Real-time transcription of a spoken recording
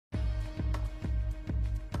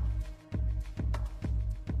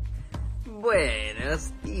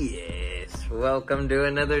Buenos dias. Welcome to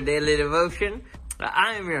another daily devotion.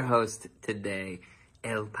 I am your host today,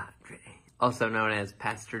 El Padre, also known as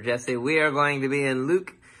Pastor Jesse. We are going to be in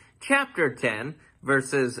Luke chapter 10,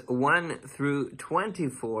 verses 1 through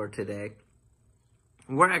 24 today.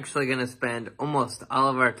 We're actually going to spend almost all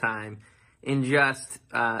of our time in just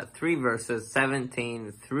 3 verses,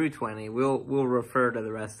 17 through 20. We'll refer to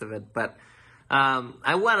the rest of it, but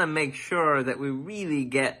I want to make sure that we really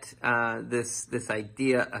get this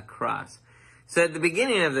idea across. So at the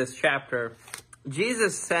beginning of this chapter,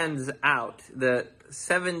 Jesus sends out the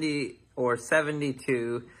 70 or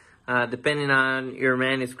 72, depending on your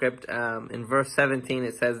manuscript. In verse 17,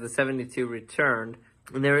 it says the 72 returned.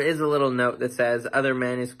 And there is a little note that says other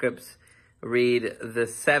manuscripts read the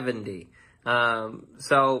 70.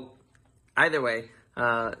 So either way,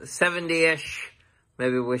 70-ish,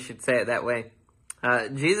 maybe we should say it that way.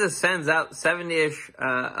 Jesus sends out 70-ish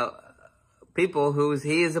people who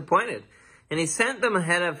he is appointed. And he sent them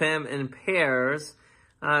ahead of him in pairs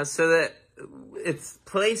so that it's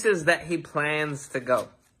places that he plans to go.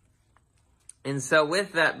 And so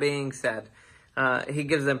with that being said, he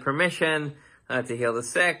gives them permission to heal the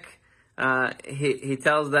sick. He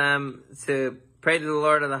tells them to pray to the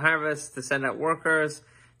Lord of the harvest to send out workers.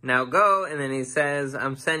 Now go, and then he says,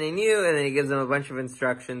 I'm sending you, and then he gives them a bunch of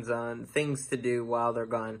instructions on things to do while they're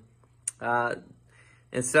gone.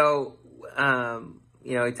 And so,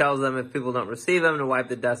 he tells them if people don't receive him to wipe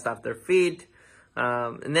the dust off their feet.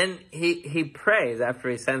 And then he prays after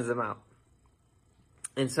he sends them out.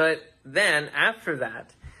 And so then, after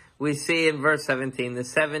that, we see in verse 17, the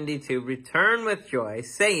 72 return with joy,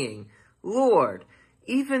 saying, Lord,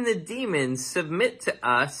 even the demons submit to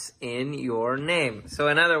us in your name. So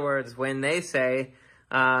in other words, when they say,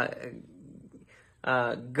 go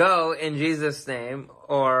in Jesus' name,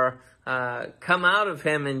 or come out of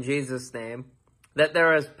him in Jesus' name, that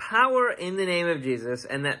there is power in the name of Jesus,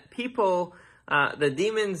 and that people, the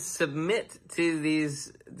demons submit to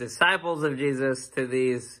these disciples of Jesus, to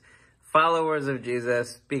these followers of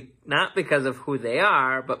Jesus, not because of who they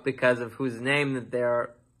are, but because of whose name that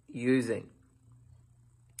they're using.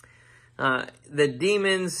 The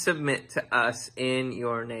demons submit to us in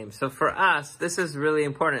your name. So for us, this is really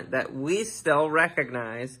important that we still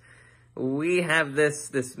recognize we have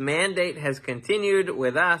this mandate has continued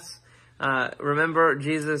with us. Remember,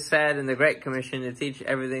 Jesus said in the Great Commission to teach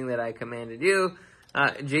everything that I commanded you.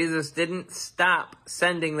 Jesus didn't stop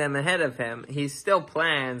sending them ahead of him. He still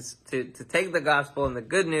plans to take the gospel and the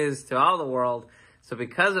good news to all the world. So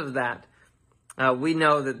because of that, we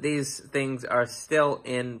know that these things are still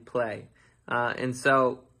in play. And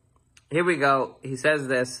so here we go. He says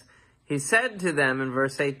this. He said to them in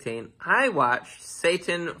verse 18, I watched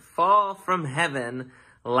Satan fall from heaven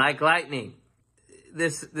like lightning.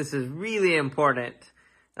 This is really important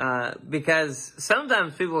because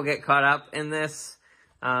sometimes people get caught up in this.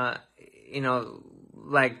 Like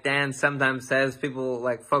Dan sometimes says, people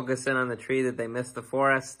like focus in on the tree that they miss the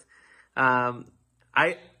forest.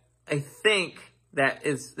 I think that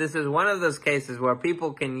this is one of those cases where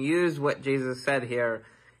people can use what Jesus said here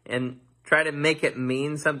and try to make it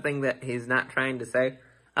mean something that he's not trying to say.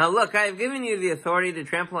 Look, I have given you the authority to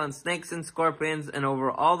trample on snakes and scorpions and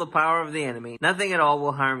over all the power of the enemy. Nothing at all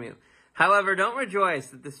will harm you. However, don't rejoice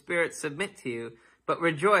that the spirits submit to you, but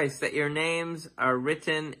rejoice that your names are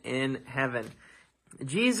written in heaven.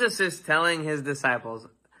 Jesus is telling his disciples,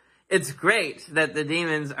 it's great that the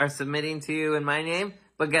demons are submitting to you in my name,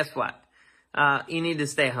 but guess what? You need to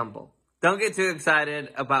stay humble. Don't get too excited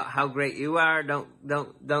about how great you are.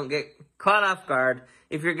 Don't get caught off guard.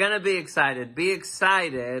 If you're going to be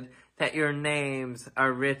excited that your names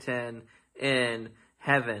are written in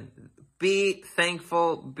heaven. Be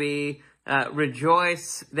thankful,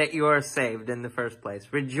 rejoice that you are saved in the first place.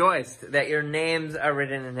 Rejoice that your names are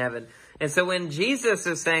written in heaven. And so when Jesus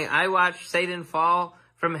is saying, I watched Satan fall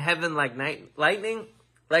from heaven like lightning,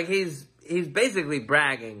 like he's basically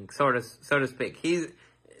bragging, so to speak.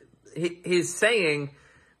 He's saying,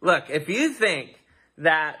 look, if you think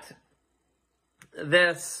that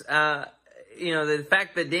this, the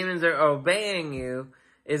fact that demons are obeying you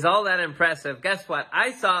is all that impressive, guess what?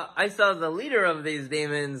 I saw the leader of these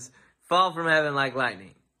demons fall from heaven like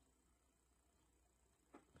lightning.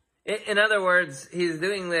 In other words, he's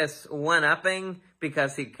doing this one-upping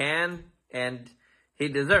because he can, and he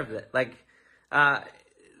deserves it. Like,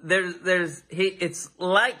 it's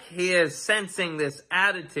like he is sensing this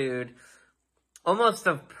attitude almost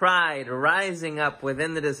of pride rising up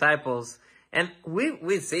within the disciples. And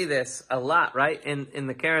we see this a lot, right? In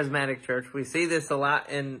the charismatic church, we see this a lot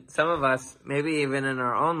in some of us, maybe even in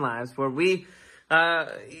our own lives, where we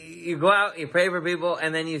you go out, you pray for people,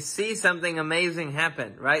 and then you see something amazing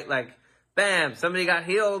happen, right? Like, bam, somebody got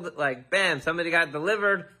healed, like, bam, somebody got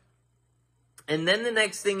delivered. And then the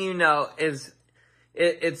next thing you know is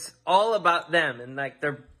it's all about them. And like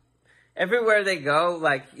they're everywhere they go,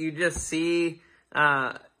 like you just see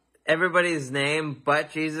everybody's name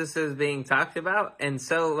but Jesus is being talked about. And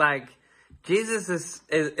so like Jesus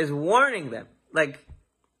is warning them, like,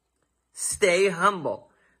 stay humble.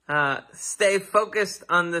 Stay focused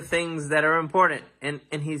on the things that are important. And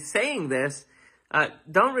he's saying this,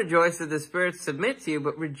 don't rejoice that the spirits submit to you,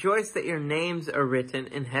 but rejoice that your names are written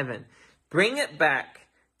in heaven. Bring it back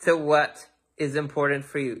to what is important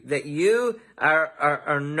for you. That you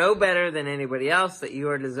are no better than anybody else, that you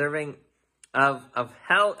are deserving of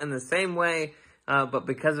hell in the same way, but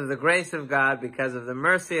because of the grace of God, because of the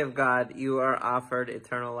mercy of God, you are offered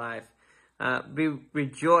eternal life.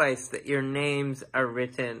 Rejoice that your names are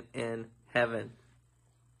written in heaven.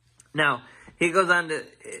 Now, he goes on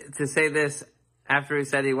to say this after he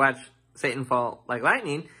said he watched Satan fall like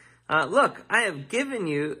lightning. Look, I have given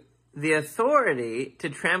you the authority to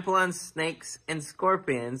trample on snakes and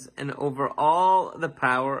scorpions and over all the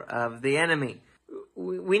power of the enemy.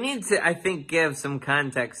 We need to, I think, give some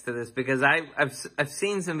context to this, because I've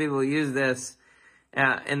seen some people use this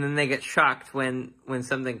and then they get shocked when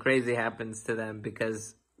something crazy happens to them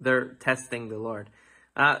because they're testing the Lord.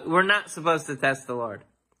 We're not supposed to test the Lord.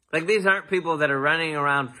 Like, these aren't people that are running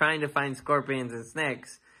around trying to find scorpions and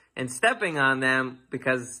snakes and stepping on them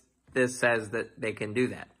because this says that they can do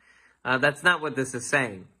that. That's not what this is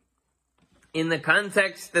saying. In the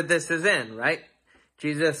context that this is in, right?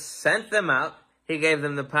 Jesus sent them out. He gave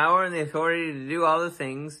them the power and the authority to do all the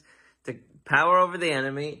things, to power over the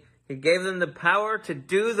enemy. He gave them the power to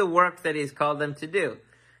do the work that he's called them to do.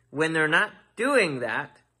 When they're not doing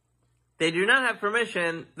that, they do not have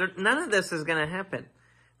permission. None of this is going to happen,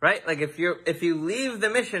 right? Like if you leave the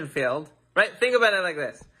mission field, right? Think about it like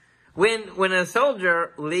this. When a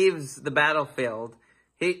soldier leaves the battlefield,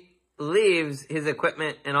 he leaves his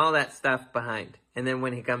equipment and all that stuff behind. And then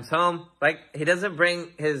when he comes home, like, he doesn't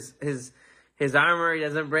bring his armor, he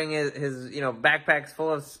doesn't bring his backpacks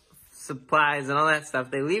full of supplies and all that stuff.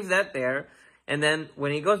 They leave that there. And then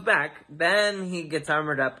when he goes back, then he gets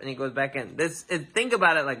armored up and he goes back in. Think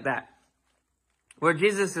about it like that. Where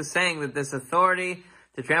Jesus is saying that this authority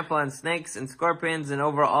to trample on snakes and scorpions and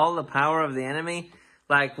over all the power of the enemy,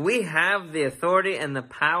 like, we have the authority and the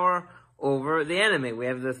power over the enemy. We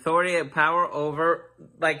have the authority and power over,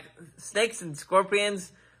 like, snakes and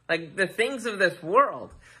scorpions, like the things of this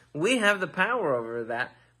world. We have the power over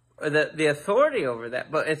that, or the authority over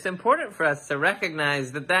that. But it's important for us to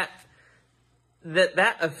recognize that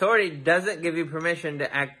authority doesn't give you permission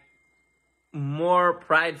to act more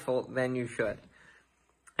prideful than you should.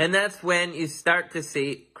 And that's when you start to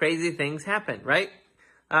see crazy things happen, right?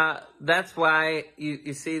 That's why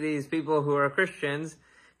you see these people who are Christians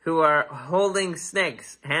who are holding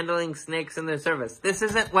snakes, handling snakes in their service. This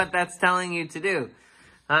isn't what that's telling you to do.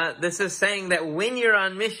 This is saying that when you're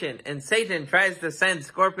on mission and Satan tries to send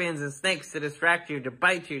scorpions and snakes to distract you, to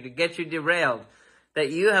bite you, to get you derailed,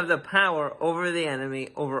 that you have the power over the enemy,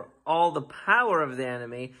 over all the power of the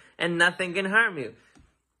enemy, and nothing can harm you.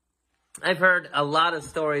 I've heard a lot of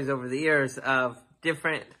stories over the years of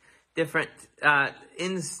different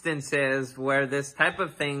instances where this type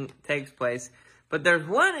of thing takes place. But there's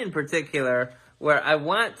one in particular where I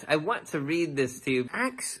want to read this to you.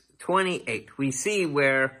 Acts 28, we see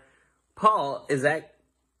where Paul is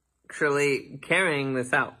actually carrying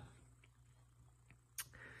this out.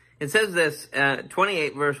 It says this,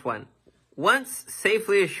 28 verse 1. Once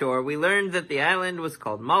safely ashore, we learned that the island was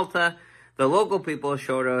called Malta. The local people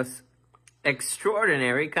showed us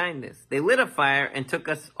extraordinary kindness. They lit a fire and took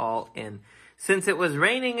us all in. Since it was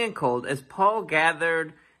raining and cold, as Paul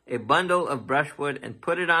gathered a bundle of brushwood and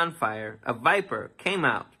put it on fire, a viper came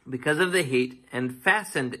out because of the heat and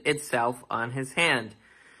fastened itself on his hand.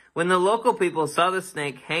 When the local people saw the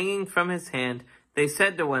snake hanging from his hand, they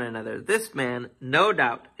said to one another, "This man, no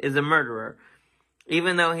doubt, is a murderer.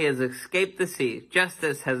 Even though he has escaped the sea,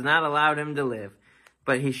 justice has not allowed him to live."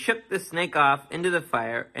 But he shook the snake off into the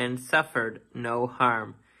fire and suffered no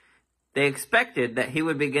harm. They expected that he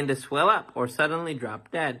would begin to swell up or suddenly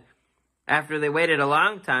drop dead. After they waited a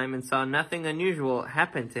long time and saw nothing unusual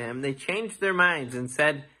happen to him, they changed their minds and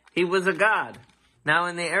said he was a god. Now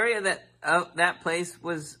in the area that place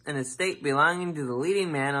was an estate belonging to the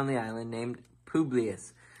leading man on the island named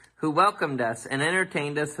Publius, who welcomed us and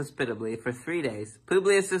entertained us hospitably for 3 days.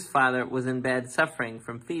 Publius's father was in bed suffering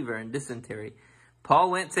from fever and dysentery.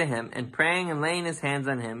 Paul went to him, and praying and laying his hands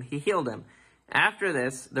on him, he healed him. After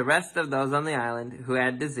this, the rest of those on the island who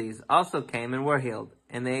had disease also came and were healed,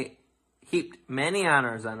 and they heaped many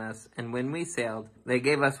honors on us, and when we sailed, they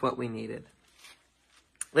gave us what we needed.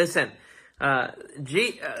 Listen,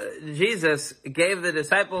 Jesus gave the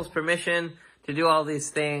disciples permission to do all these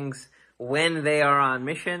things when they are on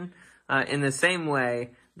mission, in the same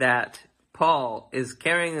way that Paul is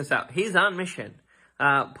carrying this out. He's on mission.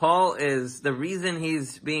 Paul is, the reason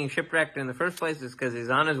he's being shipwrecked in the first place is because he's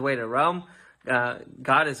on his way to Rome.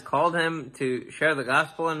 God has called him to share the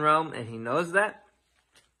gospel in Rome, and he knows that.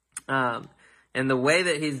 And the way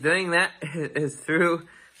that he's doing that is through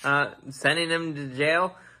sending him to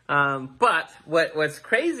jail. But what's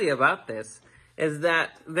crazy about this is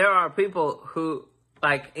that there are people who,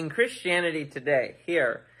 like in Christianity today,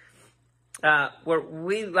 here, where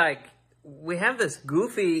we have this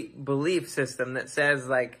goofy belief system that says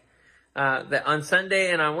that on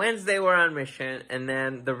Sunday and on Wednesday we're on mission, and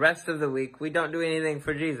then the rest of the week we don't do anything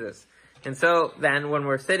for Jesus. And so then when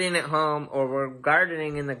we're sitting at home or we're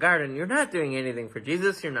gardening in the garden, you're not doing anything for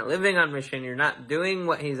Jesus. You're not living on mission. You're not doing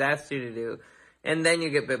what he's asked you to do. And then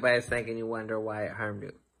you get bit by a snake and you wonder why it harmed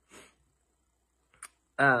you.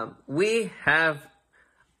 We have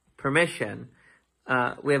permission.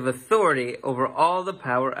 We have authority over all the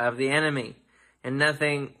power of the enemy, and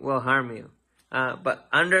nothing will harm you. But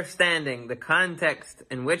understanding the context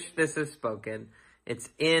in which this is spoken, it's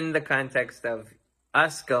in the context of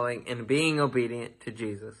us going and being obedient to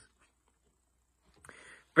Jesus.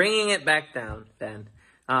 Bringing it back down, then,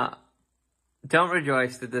 don't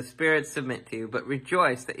rejoice that the spirits submit to you, but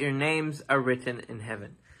rejoice that your names are written in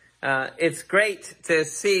heaven. It's great to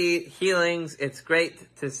see healings. It's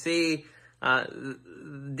great to see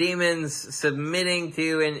demons submitting to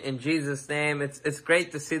you in Jesus' name. It's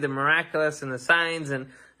great to see the miraculous and the signs and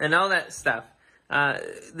all that stuff.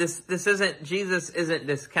 Jesus isn't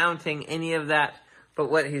discounting any of that, but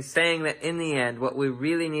what he's saying that in the end, what we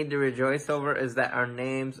really need to rejoice over is that our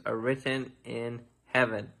names are written in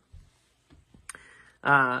heaven.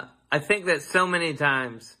 I think that so many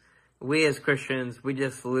times we as Christians, we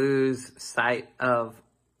just lose sight of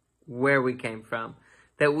where we came from.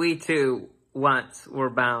 That we too once were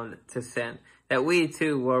bound to sin. That we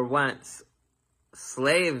too were once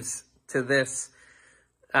slaves to this,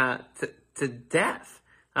 to death.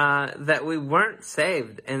 That we weren't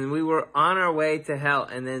saved and we were on our way to hell.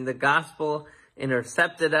 And then the gospel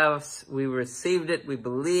intercepted us. We received it. We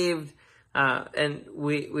believed. And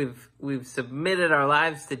we've submitted our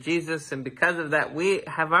lives to Jesus, and because of that, we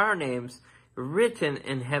have our names written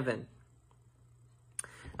in heaven.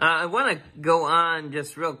 I want to go on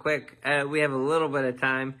just real quick. We have a little bit of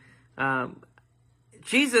time.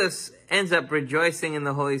 Jesus ends up rejoicing in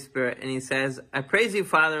the Holy Spirit, and he says, I praise you,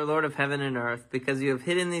 Father, Lord of heaven and earth, because you have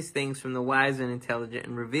hidden these things from the wise and intelligent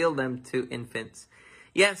and revealed them to infants.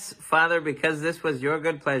 Yes, Father, because this was your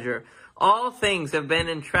good pleasure. All things have been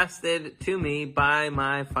entrusted to me by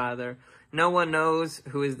my Father. No one knows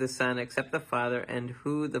who is the Son except the Father, and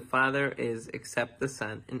who the Father is except the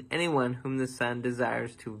Son, and anyone whom the Son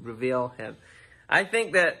desires to reveal him. I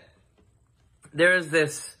think that there is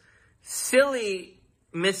this silly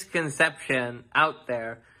misconception out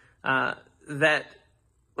there that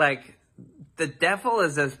the devil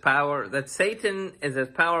is that Satan is as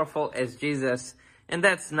powerful as Jesus, and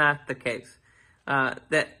that's not the case.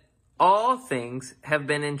 That all things have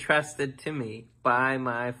been entrusted to me by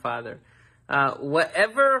my Father.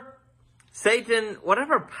 Whatever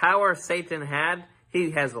power Satan had, he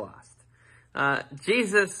has lost.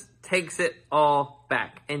 Jesus takes it all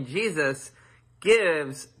back. And Jesus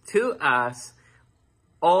gives to us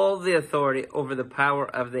all the authority over the power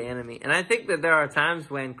of the enemy. And I think that there are times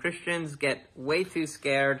when Christians get way too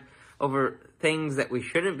scared over things that we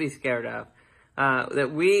shouldn't be scared of.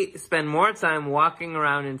 That we spend more time walking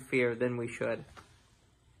around in fear than we should,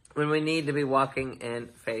 when we need to be walking in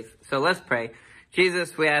faith. So let's pray.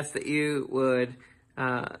 Jesus, we ask that you would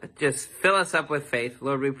just fill us up with faith.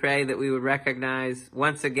 Lord, we pray that we would recognize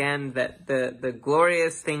once again that the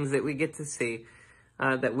glorious things that we get to see,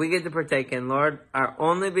 that we get to partake in, Lord, are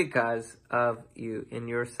only because of you and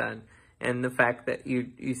your Son, and the fact that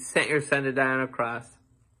you sent your Son to die on a cross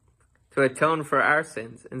to atone for our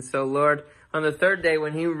sins. And so, Lord, on the third day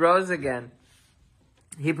when he rose again,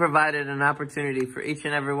 he provided an opportunity for each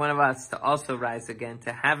and every one of us to also rise again,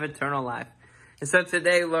 to have eternal life. And so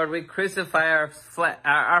today, Lord, we crucify our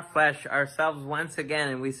flesh, ourselves once again,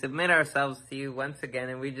 and we submit ourselves to you once again,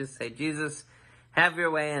 and we just say, Jesus, have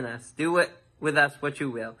your way in us. Do with us what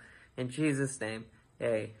you will. In Jesus' name,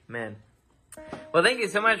 amen. Well, thank you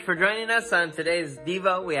so much for joining us on today's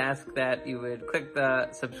Devo. We ask that you would click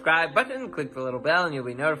the subscribe button, click the little bell, and you'll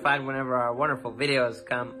be notified whenever our wonderful videos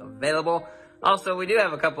come available. Also, we do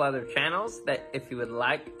have a couple other channels that if you would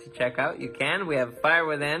like to check out, you can. We have Fire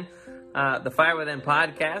Within, the Fire Within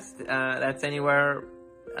podcast. That's anywhere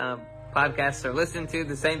podcasts are listened to.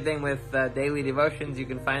 The same thing with daily devotions. You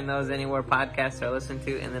can find those anywhere podcasts are listened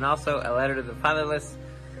to. And then also A Letter to the Fatherless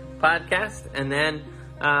podcast. And then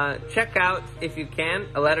check out, if you can,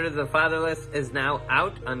 A Letter to the Fatherless is now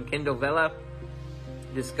out on Kindle Vella.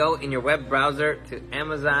 Just go in your web browser to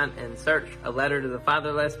Amazon and search A Letter to the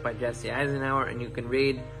Fatherless by Jesse Eisenhower, and you can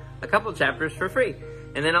read a couple chapters for free.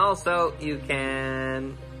 And then also you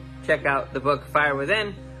can check out the book Fire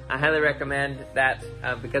Within. I highly recommend that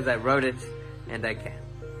because I wrote it and I can.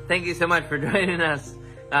 Thank you so much for joining us.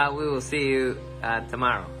 We will see you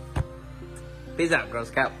tomorrow. Peace out, Girl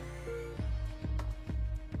Scout.